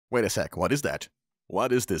Wait a sec, what is that?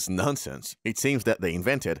 What is this nonsense? It seems that they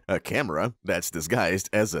invented a camera that's disguised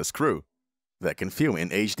as a screw that can film in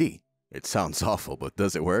HD. It sounds awful, but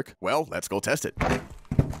does it work? Well, let's go test it.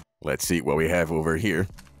 Let's see what we have over here.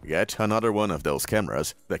 Yet another one of those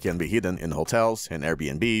cameras that can be hidden in hotels and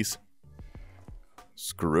Airbnbs.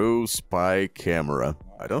 Screw spy camera.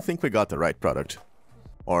 I don't think we got the right product.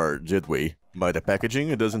 Or did we? By the packaging,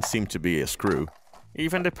 it doesn't seem to be a screw.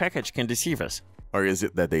 Even the package can deceive us. Or is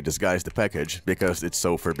it that they disguise the package because it's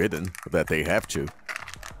so forbidden that they have to?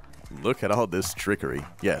 Look at all this trickery.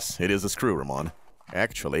 Yes, it is a screw, Ramon.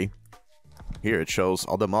 Actually, here it shows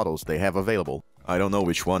all the models they have available. I don't know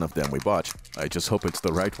which one of them we bought. I just hope it's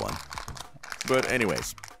the right one. But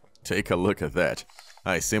anyways, take a look at that.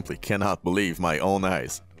 I simply cannot believe my own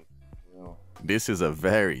eyes. This is a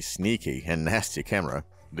very sneaky and nasty camera.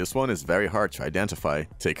 This one is very hard to identify.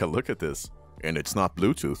 Take a look at this. And it's not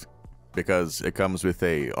Bluetooth, because it comes with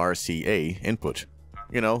a RCA input.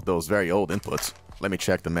 You know, those very old inputs. Let me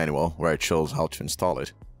check the manual where it shows how to install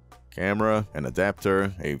it. Camera, an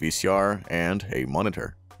adapter, a VCR, and a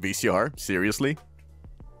monitor. VCR? Seriously?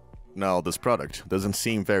 Now, this product doesn't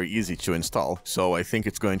seem very easy to install, so I think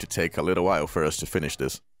it's going to take a little while for us to finish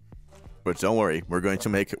this. But don't worry, we're going to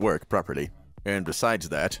make it work properly. And besides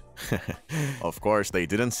that, of course they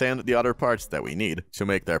didn't send the other parts that we need to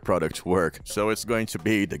make their product work, so it's going to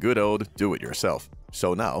be the good old do-it-yourself.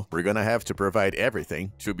 So now, we're gonna have to provide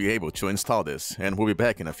everything to be able to install this, and we'll be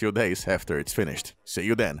back in a few days after it's finished. See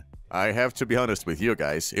you then. I have to be honest with you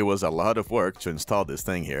guys, it was a lot of work to install this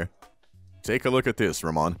thing here. Take a look at this,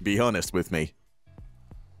 Ramon. Be honest with me.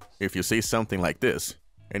 If you see something like this,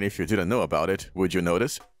 and if you didn't know about it, would you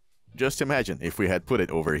notice? Just imagine if we had put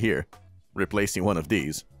it over here, replacing one of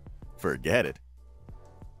these. Forget it.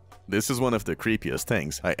 This is one of the creepiest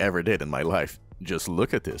things I ever did in my life. Just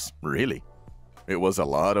look at this, really. It was a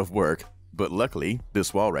lot of work, but luckily,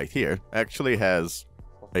 this wall right here actually has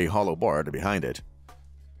a hollow board behind it.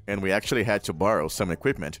 And we actually had to borrow some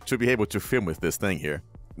equipment to be able to film with this thing here.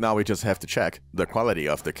 Now we just have to check the quality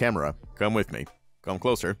of the camera. Come with me. Come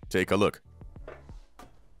closer, take a look.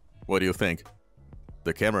 What do you think?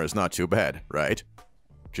 The camera is not too bad, right?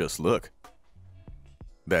 Just look.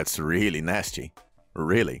 That's really nasty.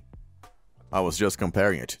 Really. I was just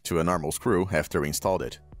comparing it to a normal screw after we installed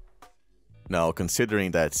it. Now,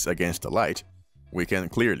 considering that's against the light, we can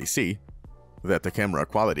clearly see that the camera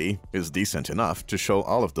quality is decent enough to show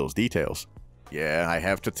all of those details. Yeah, I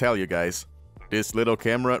have to tell you guys, this little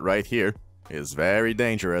camera right here is very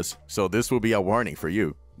dangerous, so this will be a warning for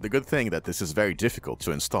you. The good thing that this is very difficult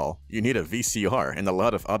to install. You need a VCR and a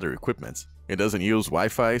lot of other equipment. It doesn't use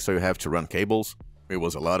Wi-Fi, so you have to run cables. It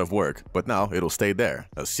was a lot of work, but now it'll stay there,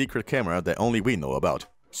 a secret camera that only we know about.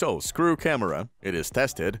 So, screw camera, it is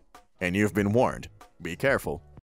tested, and you've been warned. Be careful.